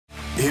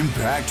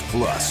Impact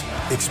Plus.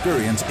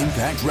 Experience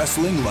Impact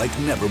Wrestling like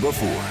never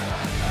before.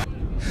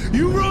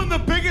 You ruined the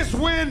biggest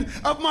win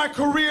of my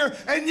career,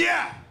 and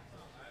yeah,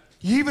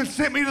 you even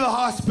sent me to the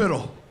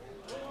hospital.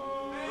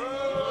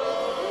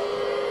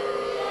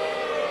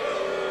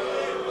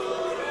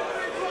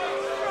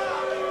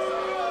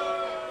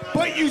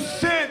 But you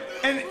sent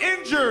an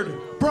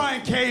injured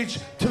Brian Cage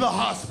to the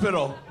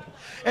hospital.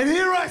 And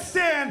here I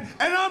stand,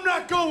 and I'm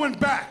not going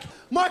back.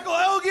 Michael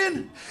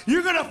Elgin,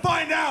 you're gonna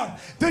find out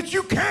that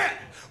you can't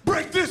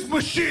break this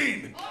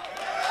machine.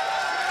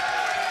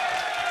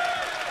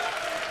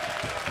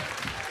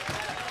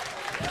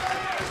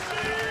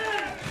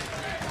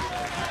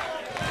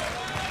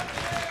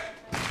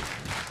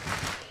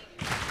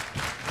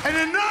 And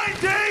in 9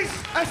 days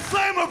at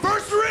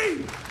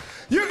Slammiversary,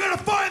 you're gonna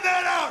find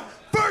that out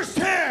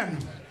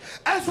firsthand,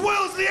 as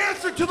well as the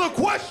answer to the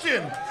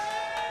question,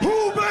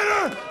 who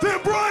better than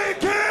Brian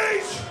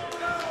Cage?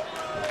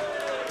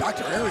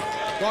 Dr. Ariel.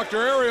 Dr.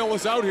 Ariel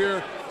is out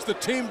here. It's the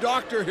team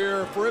doctor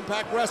here for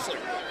Impact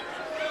Wrestling.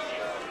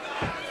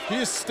 He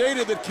has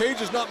stated that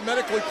Cage is not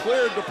medically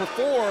cleared to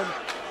perform.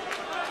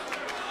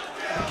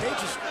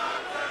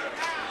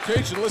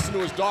 Cage should listen to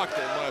his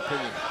doctor, in my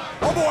opinion.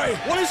 Oh boy,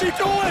 what is he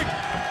doing?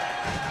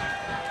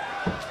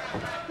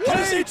 What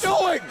is he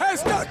doing?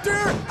 Has Dr.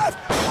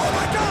 Oh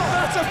my God!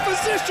 That's a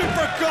physician,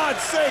 for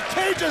God's sake!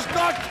 Cage is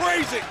not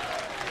crazy!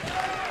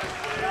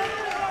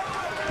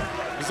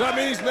 Does that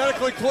mean he's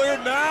medically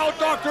cleared now,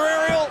 Dr.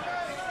 Ariel?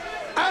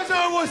 As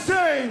I was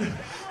saying,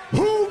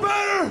 who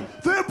better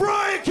than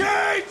Brian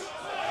Cage?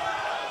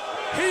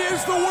 He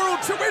is the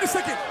world champion. Wait a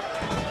second.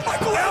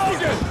 Michael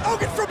Elgin!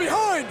 Elgin from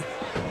behind!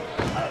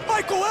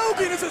 Michael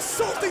Elgin is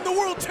assaulting the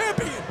world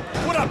champion!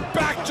 What a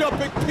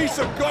back-jumping piece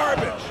of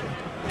garbage!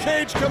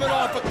 Cage coming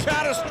off a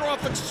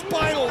catastrophic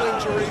spinal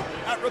injury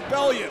at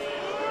Rebellion.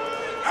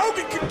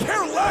 Elgin could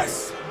care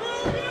less!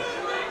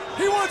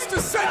 He wants to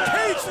send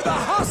Cage to the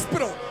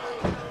hospital!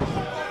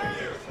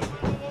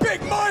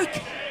 Big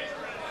Mike!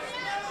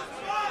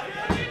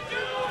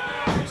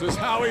 This is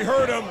how he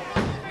hurt him.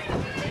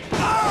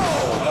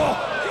 Oh!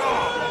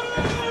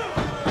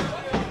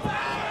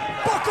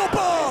 Buckle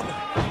bomb!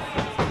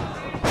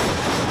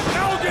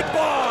 Elgin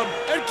bomb!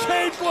 And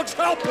Cage looks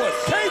helpless.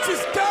 Cage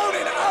is down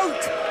and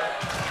out!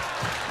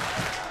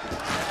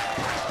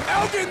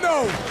 Elgin,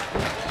 though!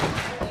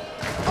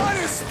 On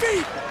his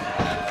feet!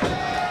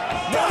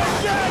 Not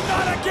again!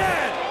 Not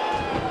again!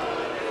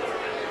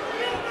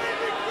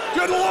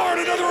 Good Lord,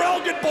 another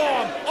Elgin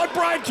bomb on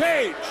Brian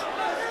Cage!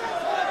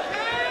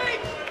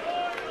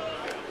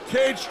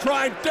 Cage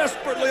trying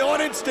desperately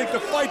on instinct to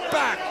fight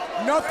back.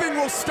 Nothing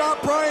will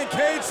stop Brian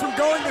Cage from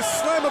going to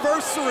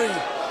Slammiversary.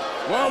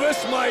 Well,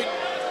 this might.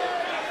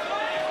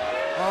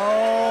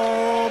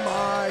 Oh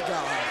my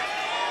God.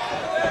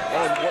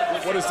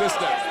 Oh, what is this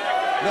now?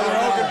 Another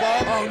Elgin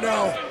bomb? Oh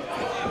no.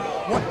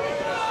 What?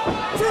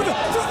 Through the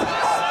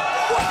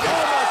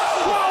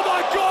Oh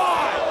my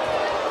God!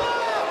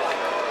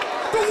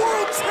 The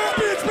world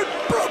champion's been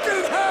broken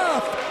in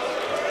half!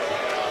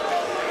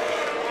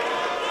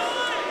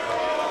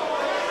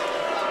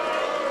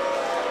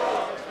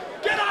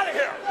 Get out of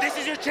here! This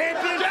is your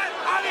champion? Get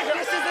out of here!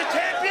 This is the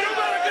champion? You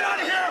better get out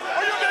of here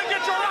or you're gonna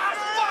get your ass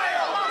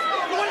fired!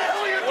 What the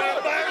hell are you doing?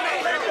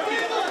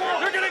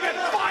 You're gonna get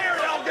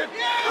fired, Elgin!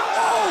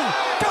 Oh!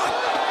 God!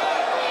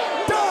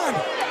 Done!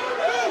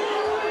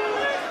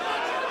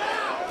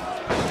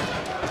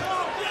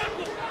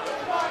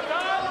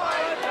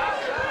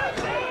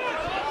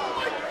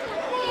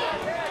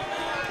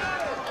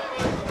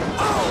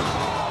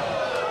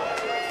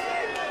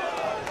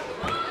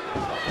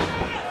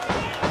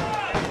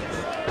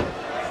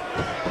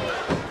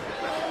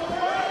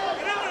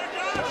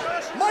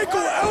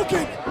 Michael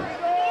Elgin!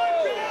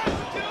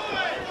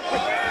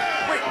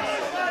 Wait.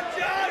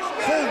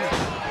 Holy.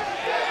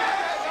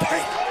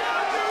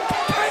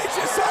 Cage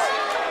is up!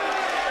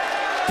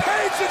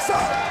 Cage is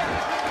up!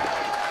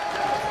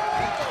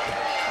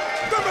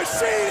 The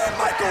Machine and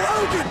Michael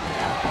Elgin!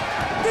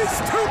 These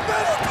two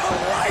men are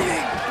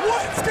colliding!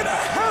 What's gonna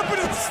happen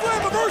at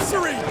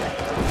Slammiversary?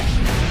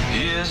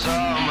 Here's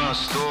how my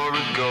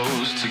story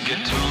goes. To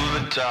get to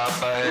the top,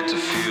 I had to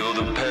feel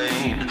the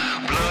pain.